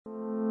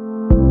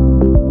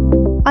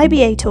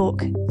IBA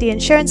Talk, the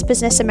Insurance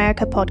Business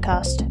America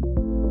podcast.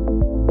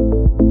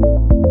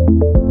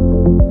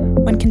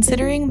 When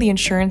considering the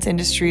insurance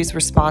industry's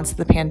response to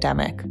the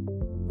pandemic,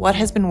 what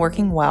has been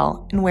working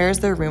well and where is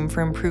there room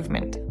for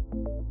improvement?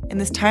 In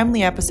this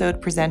timely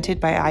episode presented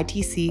by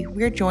ITC,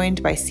 we are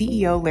joined by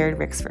CEO Laird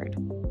Rixford.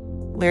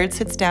 Laird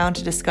sits down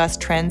to discuss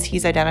trends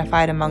he's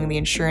identified among the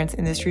insurance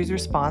industry's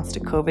response to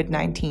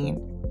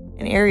COVID-19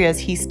 and areas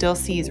he still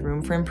sees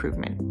room for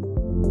improvement.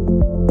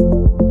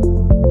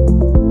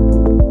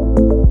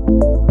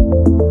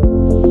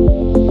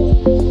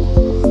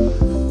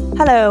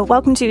 Hello,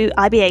 welcome to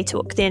IBA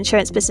Talk, the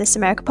Insurance Business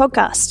America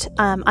podcast.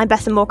 I'm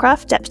Bethan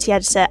Moorcraft, Deputy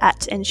Editor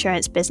at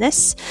Insurance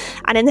Business.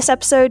 And in this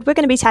episode, we're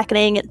going to be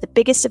tackling the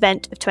biggest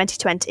event of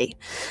 2020.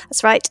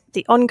 That's right,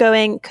 the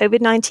ongoing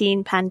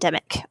COVID-19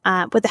 pandemic.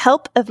 With the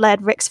help of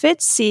Laird Rixford,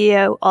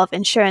 CEO of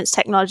Insurance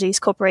Technologies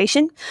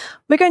Corporation,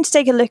 we're going to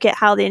take a look at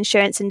how the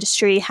insurance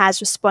industry has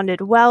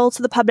responded well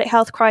to the public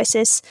health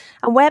crisis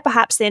and where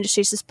perhaps the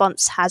industry's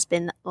response has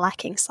been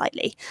lacking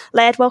slightly.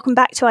 Laird, welcome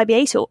back to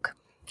IBA Talk.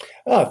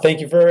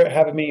 Thank you for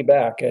having me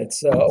back.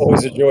 It's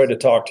always a joy to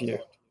talk to you.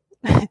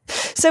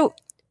 So,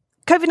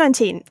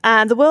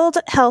 COVID-19, the World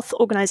Health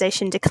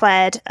Organization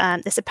declared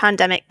this a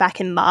pandemic back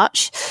in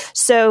March.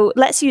 So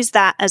let's use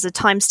that as a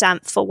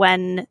timestamp for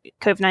when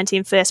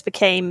COVID-19 first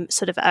became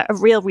sort of a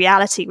real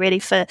reality, really,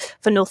 for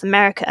North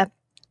America.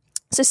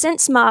 So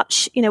since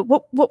March,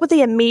 what were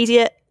the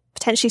immediate,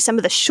 potentially some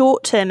of the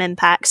short-term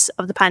impacts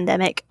of the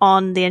pandemic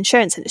on the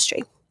insurance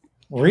industry?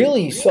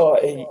 Really saw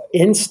an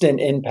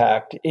instant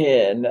impact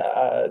in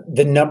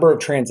the number of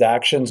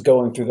transactions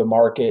going through the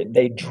market.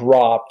 They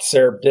dropped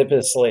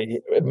serendipitously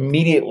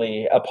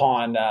immediately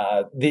upon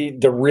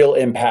the real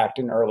impact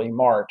in early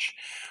March.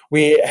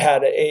 We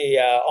had a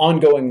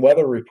ongoing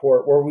weather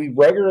report where we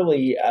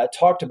regularly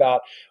talked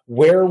about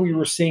where we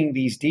were seeing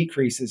these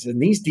decreases,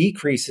 and these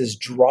decreases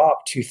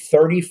dropped to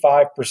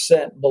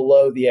 35%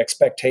 below the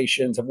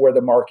expectations of where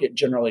the market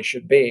generally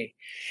should be.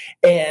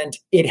 And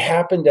it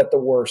happened at the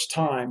worst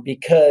time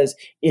because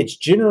it's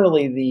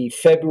generally the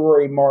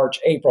February, March,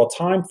 April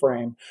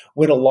timeframe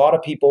when a lot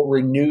of people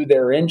renew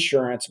their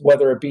insurance,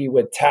 whether it be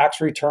with tax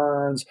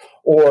returns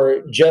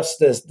or just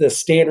the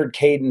standard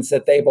cadence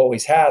that they've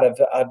always had of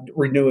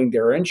renewing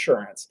their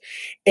insurance.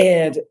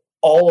 And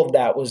all of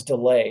that was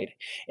delayed.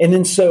 And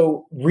then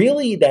so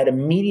really that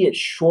immediate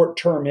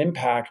short-term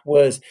impact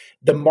was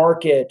the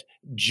market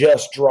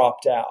just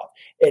dropped out.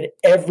 And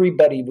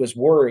everybody was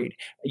worried.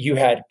 You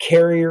had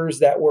carriers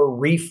that were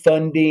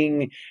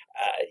refunding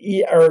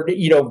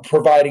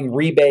providing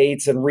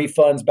rebates and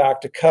refunds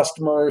back to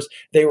customers.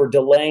 They were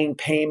delaying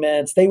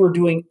payments. They were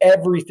doing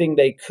everything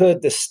they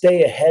could to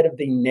stay ahead of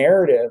the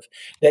narrative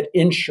that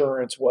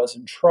insurance was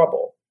in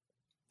trouble.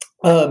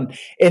 And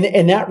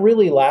that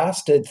really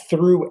lasted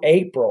through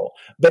April.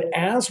 But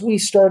as we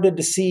started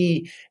to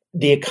see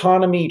the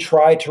economy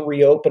try to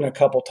reopen a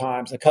couple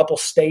times, a couple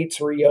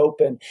states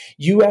reopen,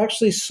 you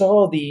actually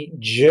saw the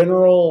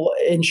general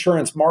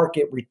insurance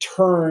market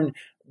return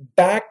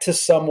back to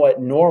somewhat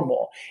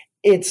normal.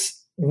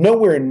 It's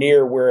nowhere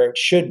near where it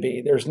should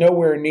be. There's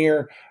nowhere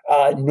near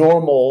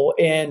normal.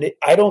 And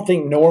I don't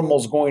think normal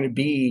is going to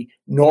be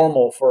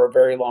normal for a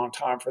very long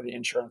time for the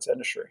insurance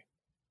industry.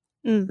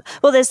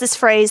 Well, there's this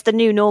phrase, the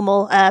new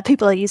normal.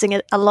 People are using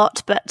it a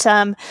lot, but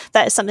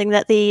that is something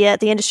that the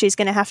industry is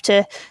going to have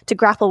to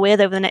grapple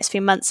with over the next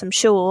few months, I'm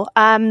sure.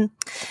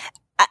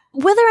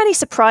 Were there any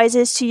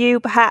surprises to you,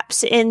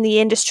 perhaps, in the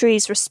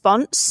industry's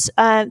response?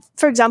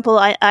 For example,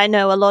 I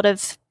know a lot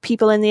of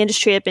people in the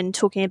industry have been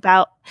talking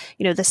about,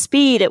 the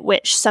speed at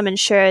which some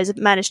insurers have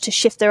managed to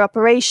shift their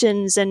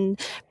operations and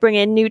bring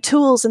in new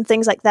tools and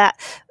things like that.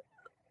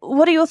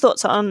 What are your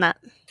thoughts on that?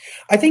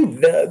 I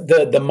think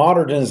the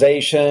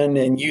modernization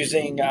and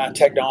using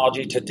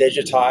technology to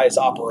digitize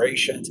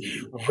operations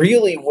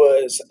really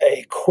was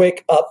a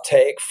quick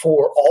uptake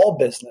for all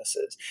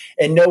businesses,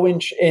 and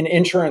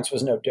insurance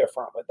was no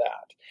different with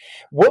that.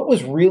 What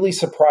was really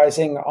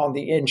surprising on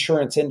the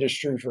insurance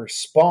industry's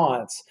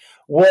response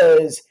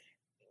was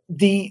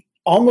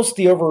almost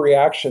the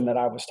overreaction that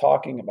I was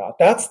talking about.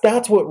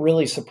 That's what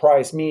really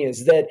surprised me,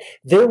 is that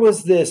there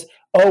was this,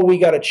 we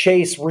got to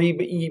chase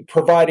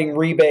providing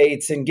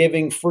rebates and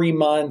giving free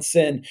months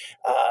and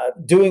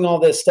doing all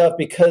this stuff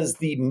because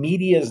the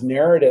media's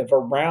narrative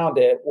around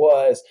it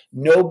was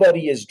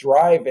nobody is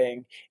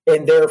driving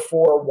and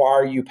therefore why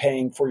are you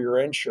paying for your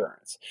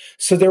insurance?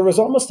 So there was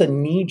almost a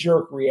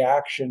knee-jerk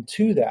reaction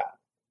to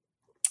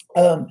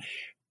that.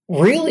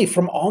 Really,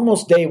 from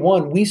almost day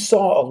one, we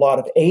saw a lot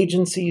of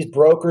agencies,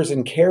 brokers,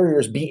 and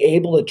carriers be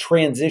able to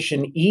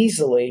transition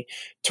easily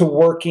to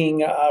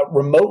working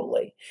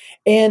remotely.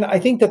 And I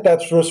think that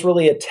that's just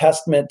really a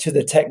testament to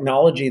the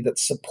technology that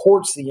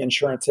supports the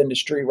insurance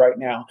industry right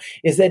now,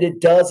 is that it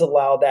does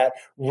allow that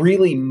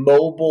really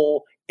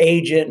mobile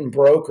agent and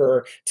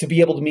broker to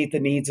be able to meet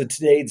the needs of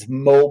today's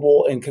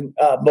mobile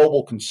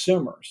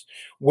consumers,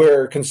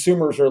 where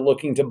consumers are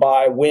looking to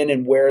buy when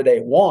and where they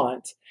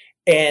want.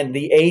 And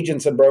the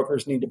agents and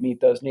brokers need to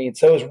meet those needs.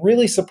 So it's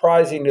really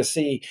surprising to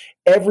see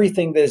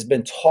everything that has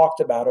been talked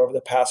about over the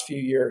past few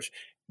years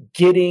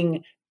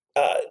getting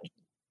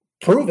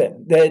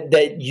proven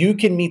that you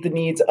can meet the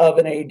needs of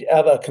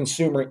a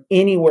consumer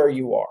anywhere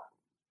you are.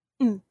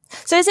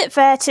 So is it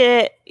fair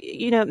to,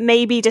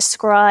 maybe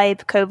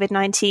describe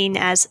COVID-19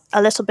 as a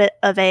little bit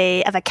of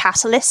a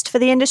catalyst for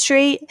the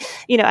industry?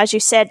 As you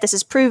said, this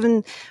has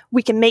proven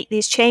we can make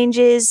these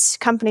changes.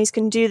 Companies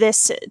can do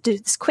this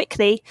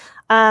quickly.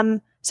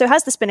 So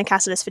has this been a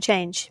catalyst for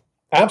change?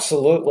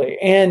 Absolutely.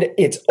 And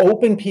it's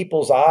opened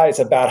people's eyes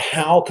about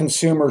how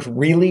consumers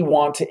really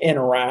want to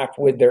interact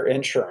with their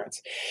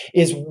insurance.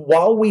 Is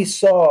while we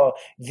saw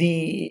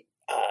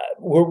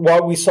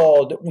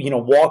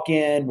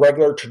walk-in,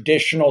 regular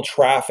traditional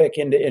traffic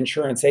into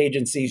insurance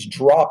agencies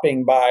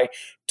dropping by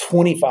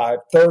 25,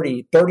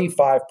 30,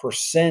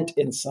 35%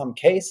 in some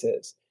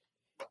cases,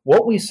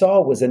 what we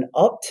saw was an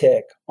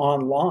uptick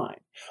online.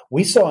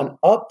 We saw an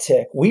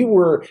uptick. We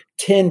were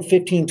 10,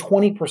 15,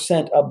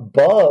 20%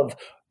 above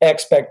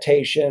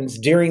expectations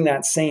during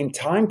that same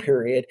time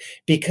period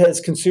because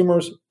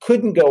consumers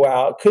couldn't go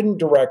out, couldn't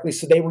directly,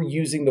 so they were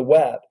using the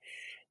web.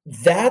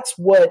 That's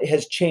what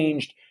has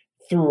changed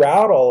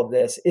throughout all of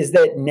this, is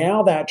that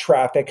now that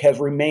traffic has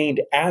remained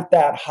at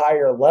that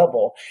higher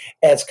level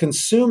as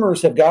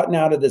consumers have gotten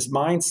out of this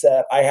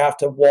mindset. I have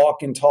to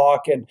walk and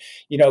talk and,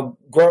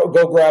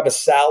 go grab a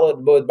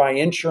salad with my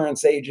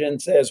insurance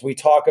agents as we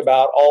talk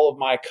about all of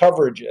my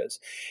coverages.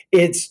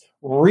 It's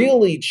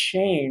really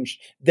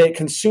changed that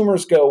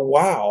consumers go,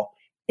 wow,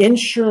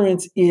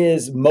 insurance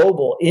is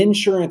mobile.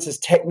 Insurance is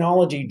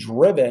technology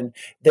driven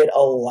that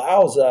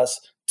allows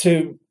us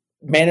to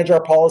manage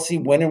our policy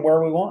when and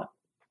where we want.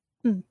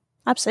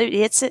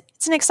 Absolutely. It's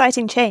an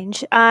exciting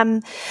change.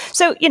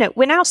 So,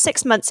 we're now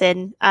 6 months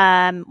in,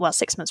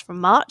 6 months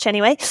from March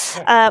anyway,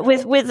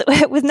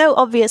 with no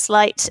obvious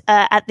light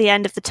at the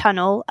end of the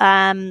tunnel,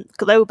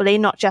 globally,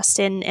 not just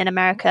in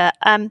America.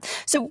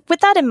 So with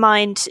that in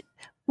mind,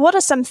 what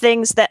are some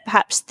things that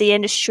perhaps the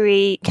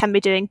industry can be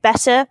doing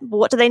better?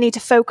 What do they need to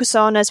focus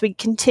on as we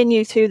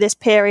continue through this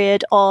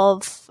period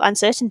of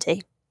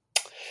uncertainty?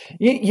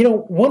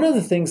 One of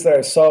the things that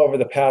I saw over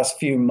the past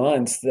few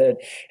months that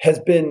has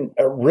been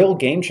a real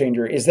game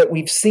changer is that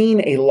we've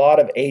seen a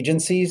lot of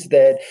agencies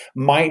that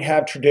might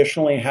have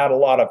traditionally had a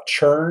lot of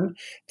churn.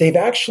 They've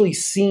actually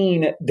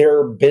seen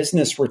their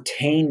business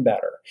retain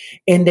better,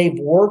 and they've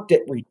worked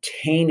at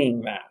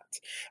retaining that.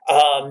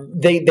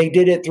 They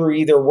did it through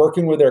either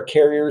working with their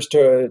carriers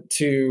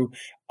to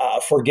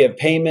forgive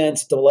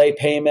payments, delay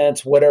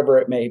payments, whatever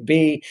it may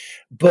be.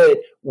 But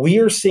we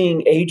are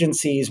seeing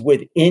agencies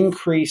with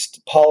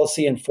increased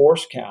policy in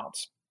force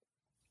counts,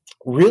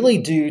 really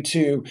due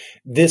to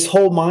this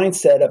whole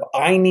mindset of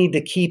I need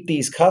to keep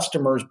these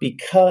customers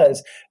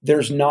because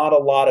there's not a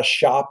lot of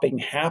shopping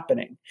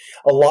happening.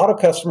 A lot of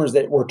customers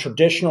that were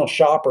traditional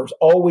shoppers,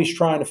 always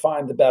trying to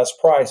find the best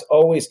price,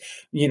 always,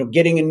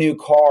 getting a new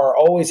car,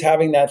 always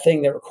having that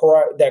thing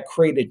that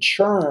created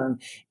churn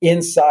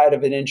inside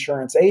of an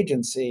insurance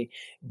agency.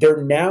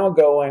 They're now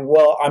going,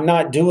 well, I'm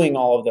not doing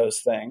all of those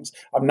things.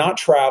 I'm not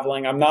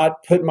traveling. I'm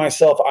not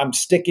I'm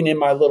sticking in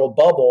my little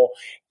bubble.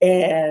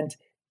 And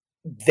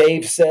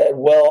they've said,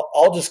 well,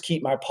 I'll just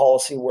keep my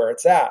policy where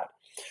it's at.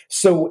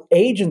 So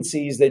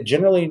agencies that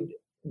generally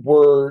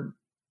were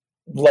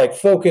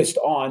focused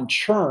on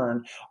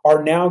churn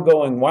are now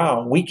going,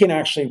 wow, we can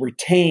actually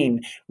retain.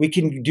 We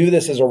can do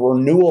this as a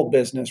renewal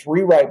business,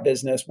 rewrite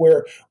business,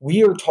 where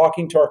we are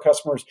talking to our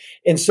customers.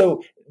 And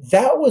so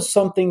that was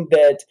something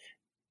that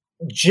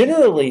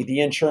generally the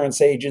insurance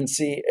agent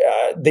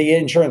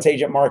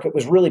market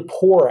was really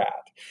poor at.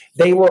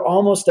 They were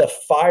almost a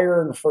fire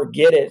and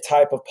forget it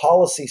type of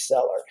policy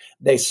seller.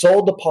 They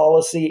sold the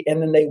policy and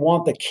then they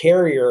want the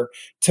carrier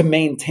to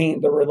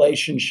maintain the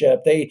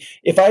relationship.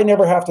 If I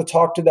never have to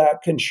talk to that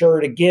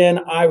insured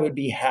again, I would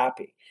be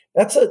happy.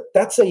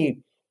 That's a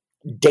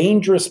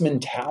dangerous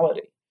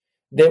mentality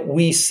that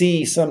we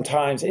see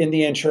sometimes in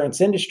the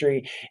insurance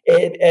industry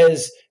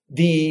as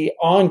the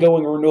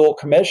ongoing renewal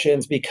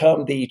commissions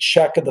become the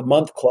check of the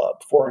month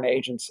club for an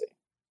agency.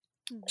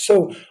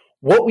 So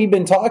what we've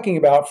been talking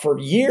about for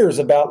years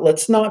about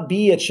let's not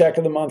be a check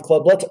of the month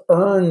club. Let's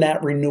earn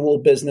that renewal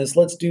business.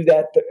 Let's do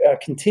that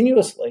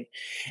continuously.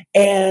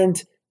 And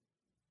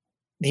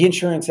the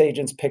insurance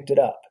agents picked it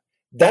up.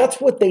 That's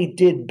what they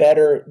did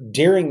better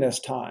during this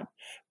time.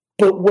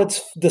 But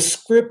what's the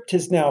script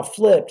has now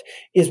flipped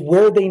is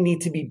where they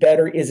need to be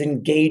better is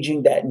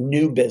engaging that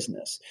new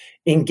business,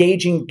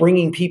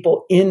 bringing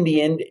people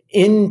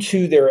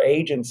into their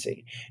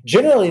agency.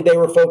 Generally, they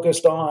were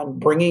focused on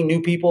bringing new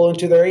people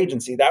into their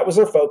agency. That was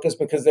their focus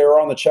because they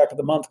were on the check of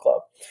the month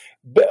club.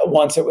 But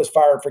once it was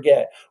fire and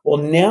forget. Well,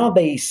 now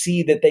they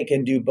see that they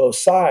can do both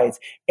sides,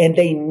 and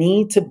they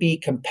need to be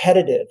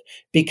competitive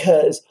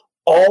because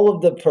all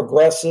of the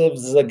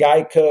Progressives, the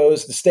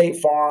Geicos, the State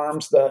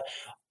Farms, the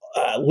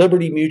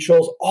Liberty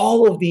Mutuals,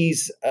 all of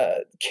these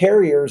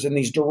carriers and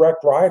these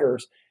direct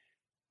writers,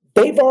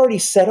 they've already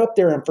set up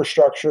their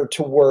infrastructure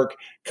to work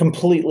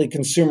completely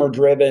consumer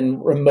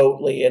driven,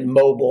 remotely and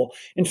mobile.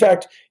 In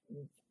fact,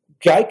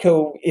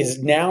 Geico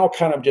is now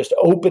kind of just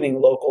opening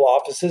local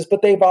offices,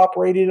 but they've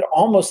operated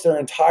almost their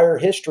entire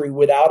history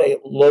without a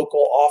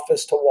local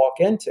office to walk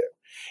into.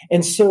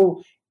 And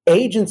so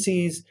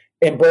agencies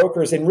and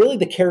brokers, and really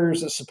the carriers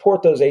that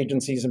support those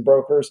agencies and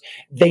brokers,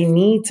 they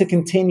need to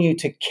continue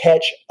to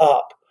catch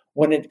up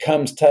when it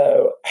comes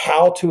to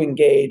how to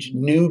engage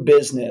new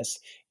business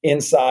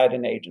inside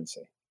an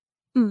agency.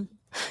 Mm.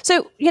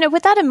 So,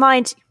 with that in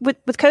mind,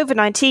 with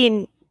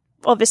COVID-19,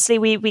 obviously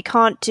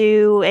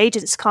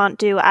agents can't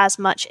do as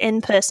much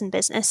in-person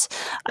business.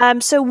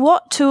 So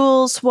what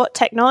tools, what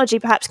technology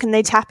perhaps can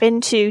they tap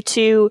into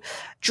to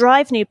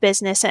drive new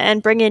business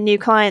and bring in new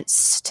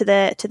clients to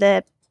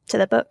the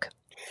book?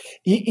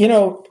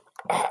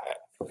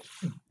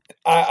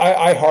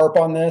 I harp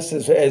on this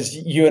as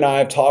you and I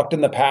have talked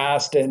in the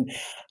past, and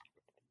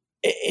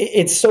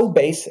it's so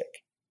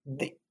basic.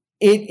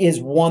 It is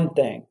one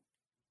thing,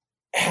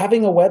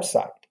 having a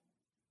website.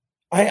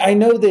 I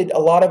know that a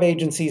lot of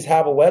agencies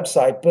have a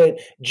website, but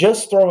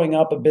just throwing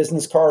up a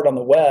business card on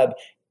the web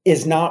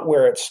is not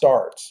where it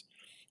starts.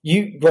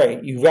 You've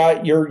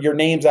got your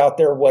names out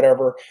there,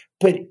 whatever,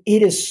 but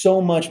it is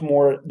so much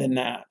more than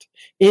that.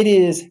 It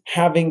is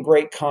having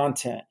great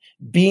content,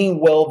 being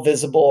well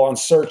visible on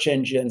search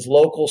engines,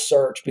 local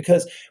search,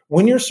 because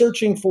when you're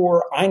searching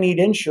for, I need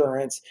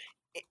insurance,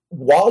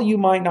 while you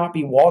might not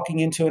be walking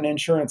into an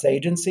insurance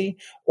agency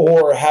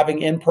or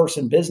having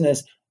in-person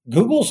business,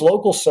 Google's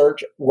local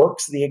search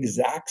works the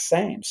exact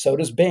same. So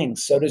does Bing,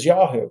 so does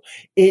Yahoo.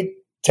 It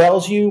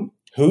tells you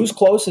who's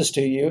closest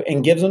to you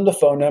and gives them the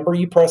phone number.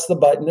 You press the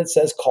button that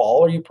says call,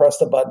 or you press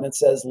the button that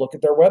says look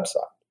at their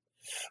website.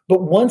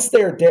 But once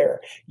they're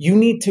there,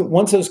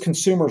 once those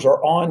consumers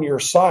are on your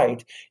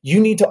site, you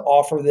need to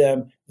offer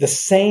them the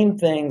same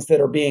things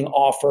that are being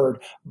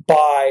offered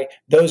by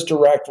those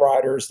direct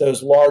writers,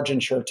 those large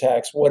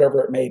insurtechs, whatever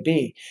it may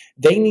be.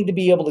 They need to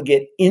be able to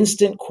get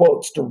instant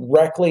quotes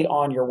directly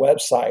on your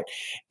website.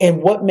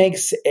 And what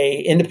makes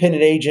an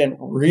independent agent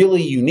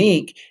really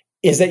unique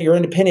is that you're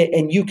independent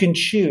and you can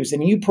choose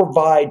and you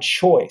provide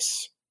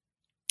choice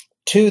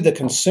to the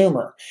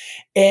consumer.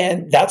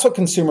 And that's what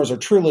consumers are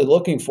truly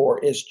looking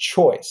for, is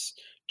choice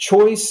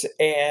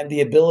and the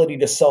ability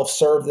to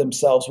self-serve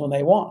themselves when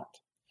they want.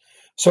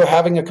 So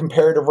having a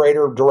comparative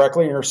rater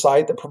directly on your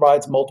site that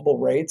provides multiple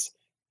rates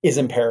is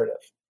imperative.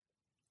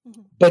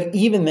 Mm-hmm. But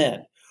even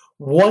then,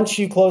 once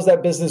you close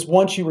that business,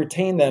 once you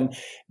retain them,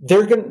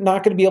 they're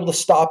not going to be able to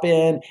stop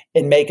in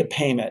and make a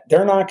payment.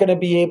 They're not going to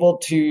be able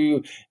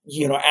to,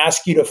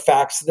 ask you to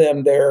fax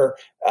them their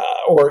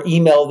or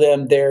email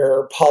them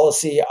their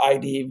policy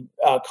ID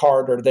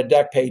card or the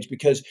deck page,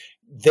 because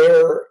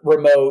they're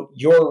remote,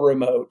 you're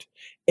remote.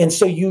 And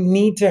so you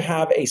need to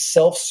have a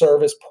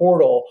self-service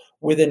portal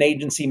with an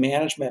agency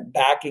management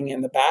backing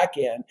in the back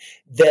end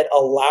that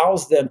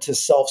allows them to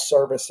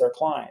self-service their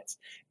clients.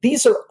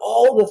 These are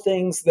all the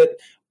things that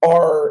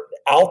are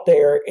out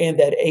there and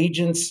that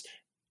agents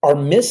are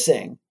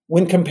missing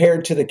when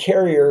compared to the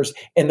carriers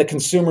and the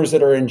consumers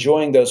that are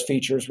enjoying those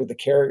features with the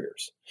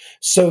carriers.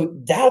 So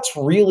that's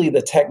really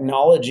the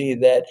technology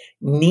that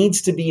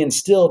needs to be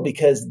instilled,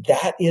 because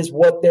that is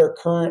what they're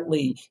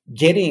currently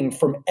getting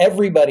from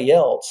everybody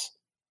else.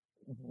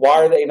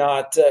 Why are they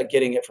not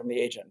getting it from the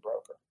agent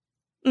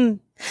broker?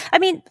 I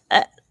mean,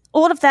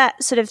 all of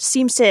that sort of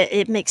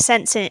it makes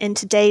sense in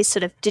today's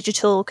sort of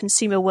digital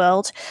consumer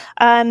world.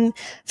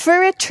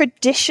 For a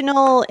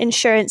traditional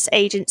insurance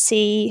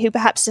agency who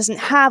perhaps doesn't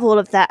have all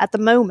of that at the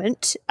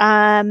moment,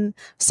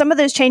 some of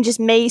those changes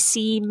may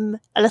seem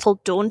a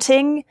little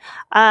daunting.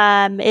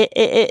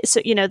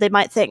 So, they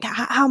might think,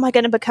 how am I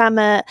going to become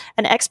an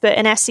expert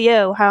in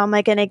SEO? How am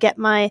I going to get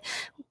my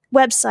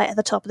website at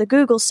the top of the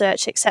Google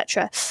search,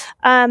 etc.?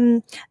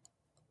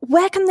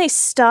 Where can they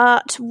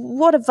start?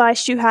 What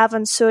advice do you have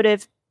on sort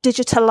of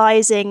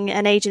digitalizing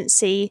an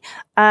agency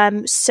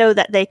so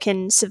that they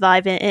can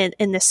survive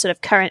in this sort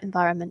of current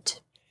environment?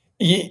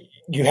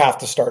 You have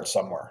to start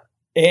somewhere.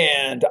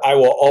 And I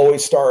will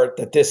always start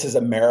that this is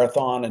a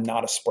marathon and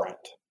not a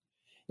sprint.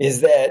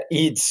 Is that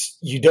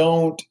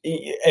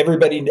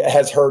everybody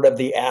has heard of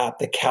the app,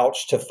 the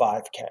Couch to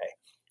 5K,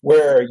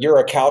 where you're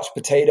a couch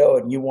potato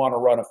and you want to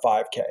run a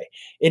 5K.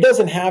 It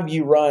doesn't have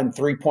you run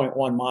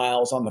 3.1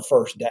 miles on the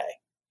first day.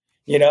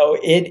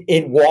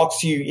 It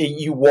walks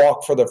you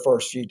walk for the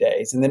first few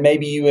days, and then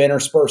maybe you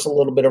intersperse a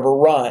little bit of a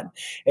run,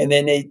 and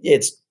then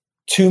it's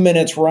 2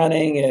 minutes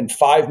running and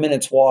 5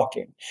 minutes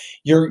walking.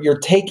 You're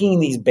taking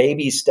these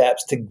baby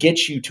steps to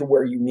get you to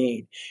where you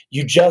need.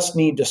 You just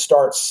need to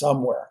start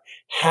somewhere.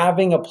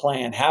 Having a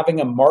plan,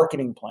 having a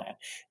marketing plan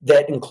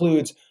that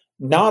includes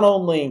not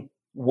only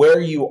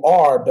where you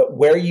are, but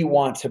where you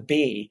want to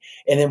be.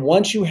 And then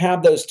once you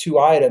have those two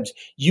items,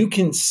 you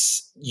can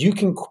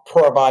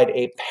provide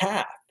a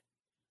path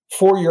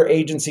for your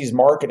agency's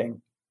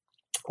marketing.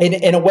 And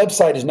a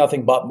website is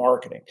nothing but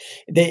marketing.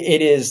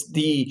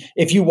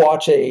 If you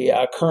watch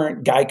a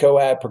current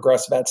Geico ad,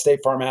 Progressive ad,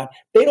 State Farm ad,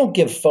 they don't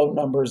give phone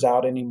numbers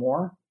out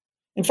anymore.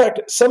 In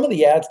fact, some of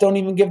the ads don't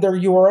even give their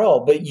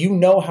URL, but you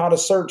know how to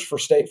search for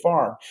State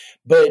Farm.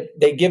 But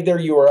they give their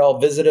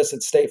URL, visit us at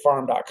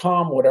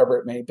statefarm.com, whatever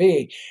it may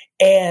be.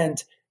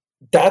 And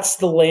that's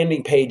the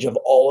landing page of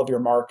all of your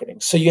marketing.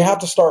 So you have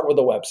to start with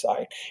a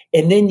website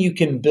and then you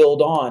can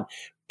build on.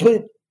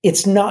 But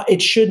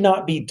it should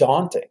not be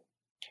daunting,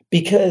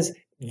 because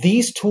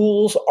these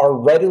tools are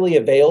readily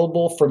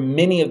available for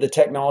many of the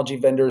technology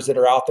vendors that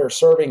are out there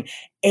serving.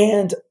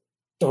 And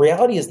the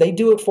reality is they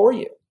do it for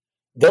you.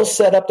 They'll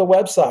set up the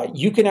website.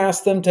 You can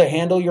ask them to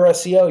handle your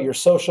SEO, your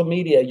social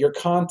media, your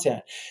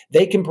content.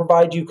 They can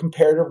provide you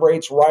comparative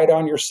rates right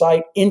on your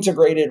site,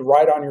 integrated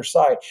right on your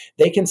site.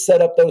 They can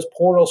set up those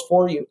portals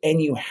for you,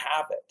 and you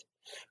have it.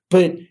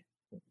 But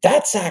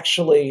that's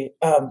actually,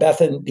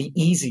 Bethan, the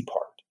easy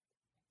part.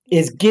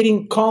 Is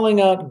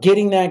calling up,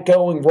 getting that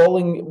going,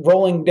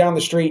 rolling down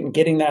the street and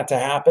getting that to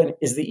happen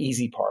is the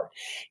easy part.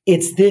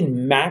 It's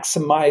then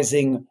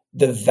maximizing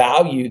the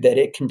value that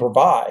it can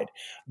provide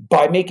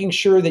by making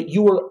sure that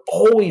you are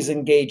always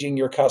engaging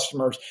your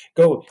customers.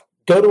 Go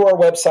to our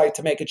website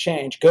to make a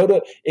change.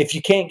 If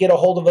you can't get a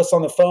hold of us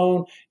on the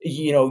phone,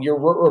 you're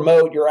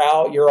remote, you're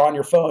out, you're on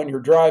your phone, you're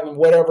driving,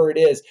 whatever it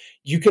is,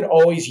 you can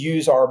always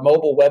use our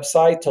mobile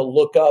website to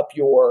look up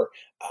your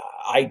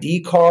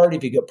ID card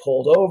if you get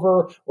pulled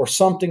over or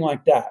something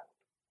like that.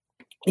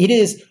 It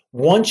is,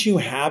 once you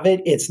have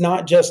it, it's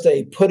not just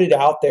a put it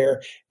out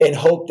there and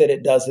hope that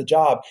it does the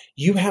job.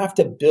 You have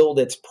to build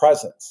its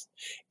presence.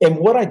 And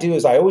what I do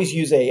is I always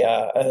use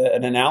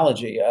an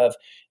analogy of,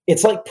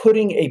 it's like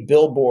putting a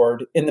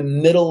billboard in the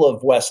middle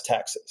of West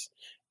Texas,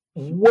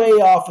 way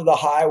off of the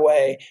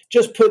highway,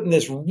 just putting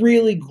this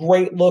really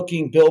great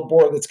looking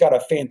billboard that's got a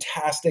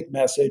fantastic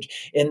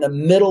message in the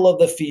middle of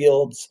the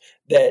fields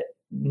that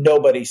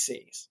nobody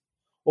sees.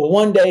 Well,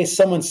 one day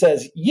someone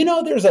says,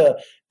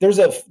 there's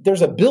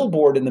a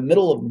billboard in the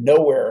middle of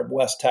nowhere in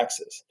West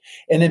Texas.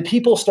 And then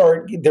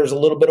there's a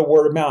little bit of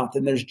word of mouth,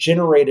 and there's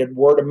generated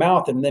word of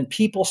mouth. And then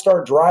people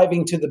start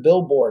driving to the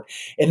billboard.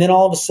 And then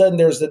all of a sudden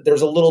there's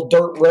a little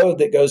dirt road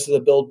that goes to the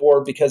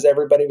billboard because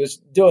everybody was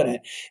doing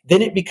it.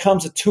 Then it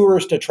becomes a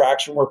tourist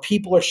attraction where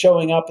people are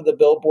showing up at the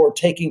billboard,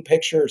 taking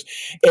pictures.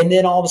 And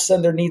then all of a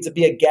sudden there needs to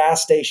be a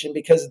gas station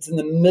because it's in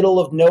the middle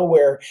of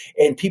nowhere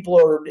and people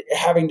are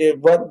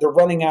they're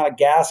running out of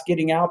gas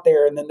getting out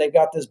there. And then they've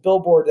got this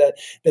billboard that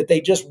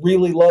they just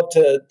really love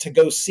to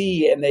go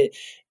see, and then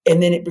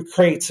it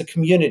creates a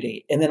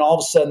community, and then all of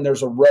a sudden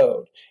there's a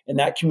road, and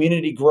that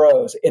community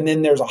grows, and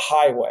then there's a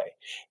highway,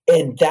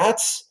 and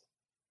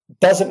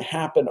doesn't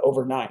happen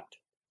overnight.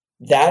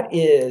 That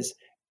is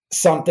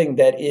something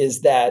that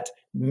is that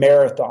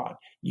marathon.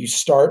 You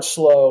start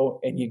slow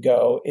and you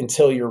go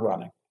until you're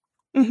running.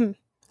 Mm-hmm.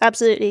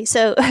 Absolutely.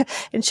 So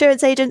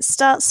insurance agents,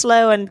 start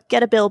slow and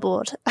get a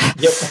billboard.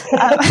 Yep.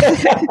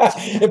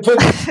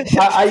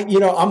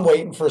 I'm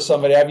waiting for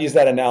somebody. I've used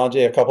that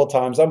analogy a couple of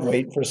times. I'm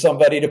waiting for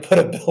somebody to put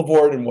a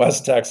billboard in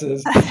West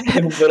Texas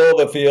in the middle of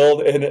the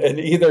field and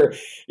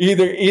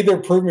either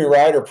prove me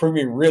right or prove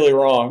me really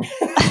wrong.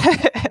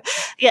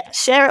 Yeah,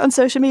 share it on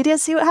social media,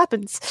 see what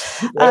happens.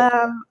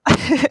 Yep.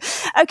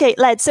 Okay,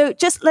 Laird, so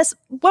let's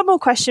one more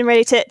question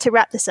really to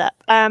wrap this up.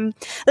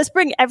 Let's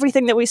bring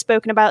everything that we've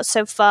spoken about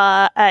so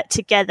far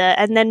together,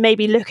 and then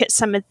maybe look at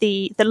some of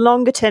the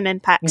longer term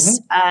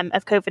impacts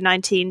of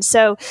COVID-19.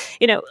 So,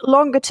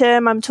 longer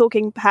term, I'm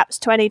talking perhaps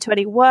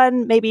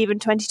 2021, maybe even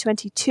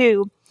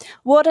 2022.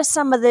 What are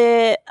some of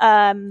the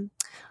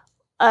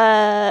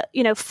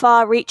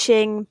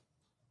far-reaching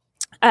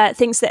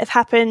things that have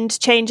happened,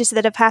 changes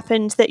that have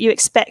happened that you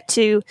expect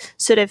to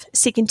sort of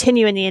see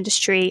continue in the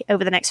industry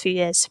over the next few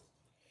years?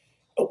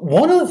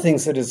 One of the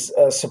things that is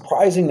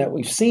surprising that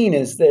we've seen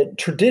is that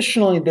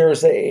traditionally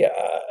there's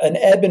an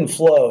ebb and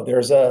flow.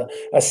 There's a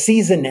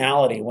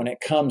seasonality when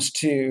it comes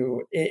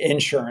to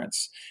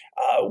insurance,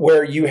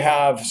 where you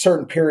have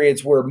certain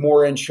periods where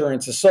more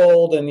insurance is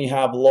sold, and you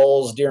have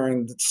lulls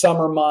during the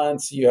summer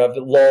months. You have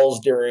lulls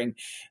during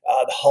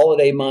the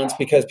holiday months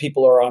because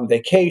people are on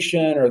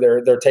vacation or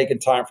they're taking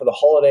time for the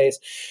holidays.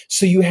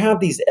 So you have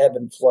these ebb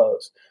and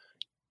flows.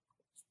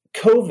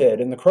 COVID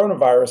and the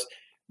coronavirus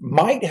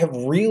might have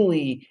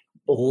really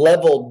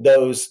leveled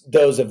those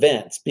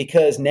events,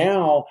 because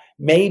now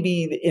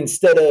maybe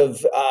instead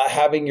of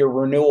having your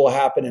renewal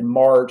happen in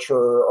March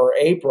or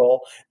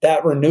April,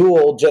 that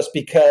renewal, just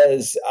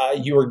because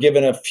you were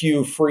given a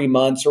few free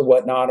months or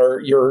whatnot,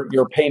 or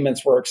your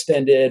payments were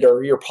extended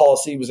or your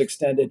policy was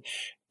extended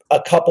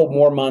a couple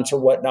more months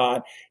or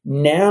whatnot,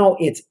 now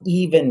it's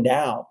evened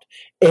out.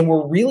 And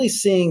we're really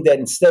seeing that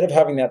instead of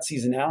having that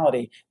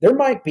seasonality, there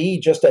might be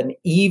just an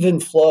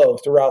even flow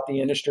throughout the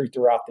industry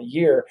throughout the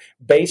year,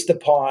 based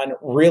upon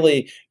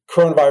really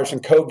coronavirus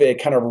and COVID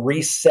kind of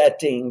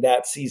resetting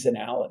that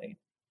seasonality.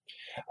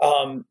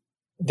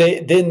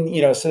 The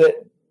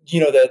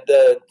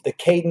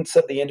cadence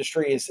of the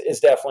industry is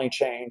definitely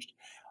changed.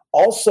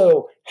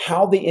 Also,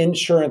 how the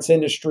insurance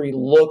industry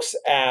looks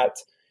at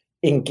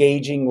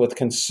engaging with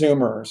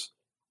consumers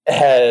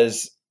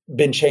has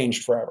been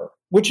changed forever,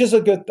 which is a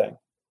good thing.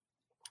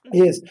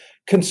 Is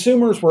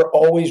consumers were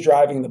always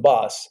driving the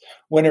bus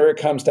whenever it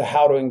comes to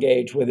how to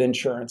engage with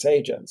insurance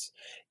agents.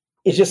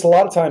 It's just a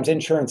lot of times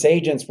insurance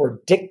agents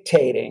were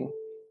dictating,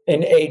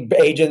 and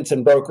agents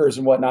and brokers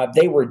and whatnot,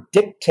 they were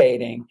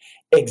dictating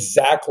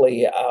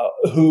exactly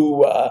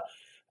who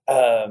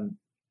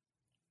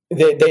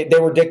they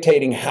were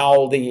dictating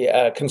how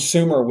the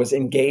consumer was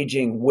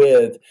engaging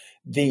with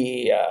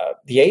the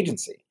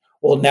agency.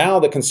 Well, now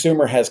the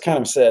consumer has kind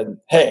of said,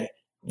 hey,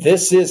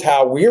 this is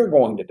how we're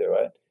going to do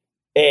it.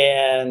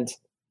 And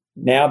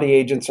now the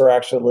agents are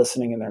actually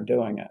listening and they're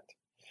doing it.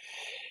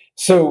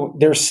 So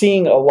they're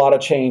seeing a lot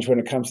of change when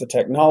it comes to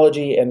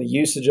technology and the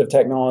usage of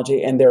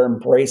technology, and they're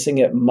embracing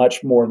it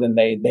much more than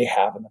they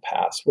have in the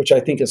past, which I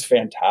think is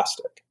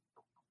fantastic.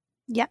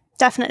 Yeah,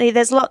 definitely.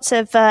 There's lots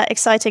of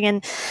exciting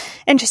and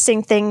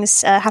interesting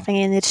things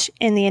happening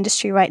in the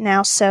industry right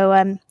now.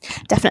 So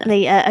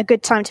definitely a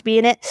good time to be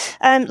in it.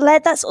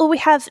 Laird, that's all we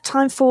have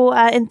time for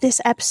in this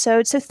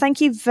episode. So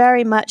thank you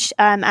very much,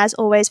 as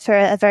always, for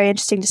a very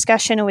interesting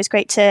discussion. Always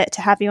great to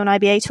have you on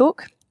IBA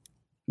Talk.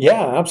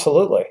 Yeah,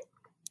 absolutely.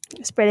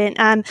 It's brilliant.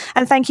 And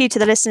thank you to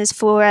the listeners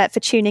for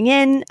tuning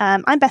in.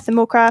 I'm Bethan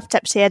Moorcraft,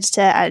 Deputy Editor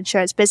at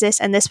Insurance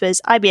Business, and this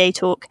was IBA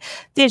Talk,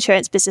 the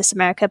Insurance Business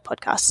America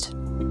podcast.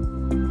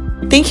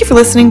 Thank you for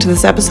listening to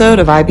this episode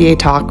of IBA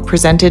Talk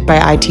presented by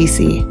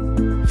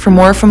ITC. For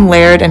more from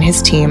Laird and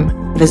his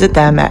team, visit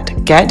them at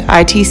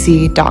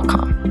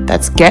getitc.com.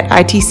 That's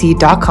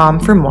getitc.com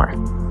for more.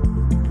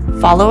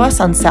 Follow us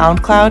on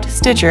SoundCloud,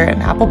 Stitcher,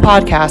 and Apple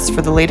Podcasts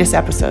for the latest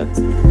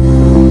episodes.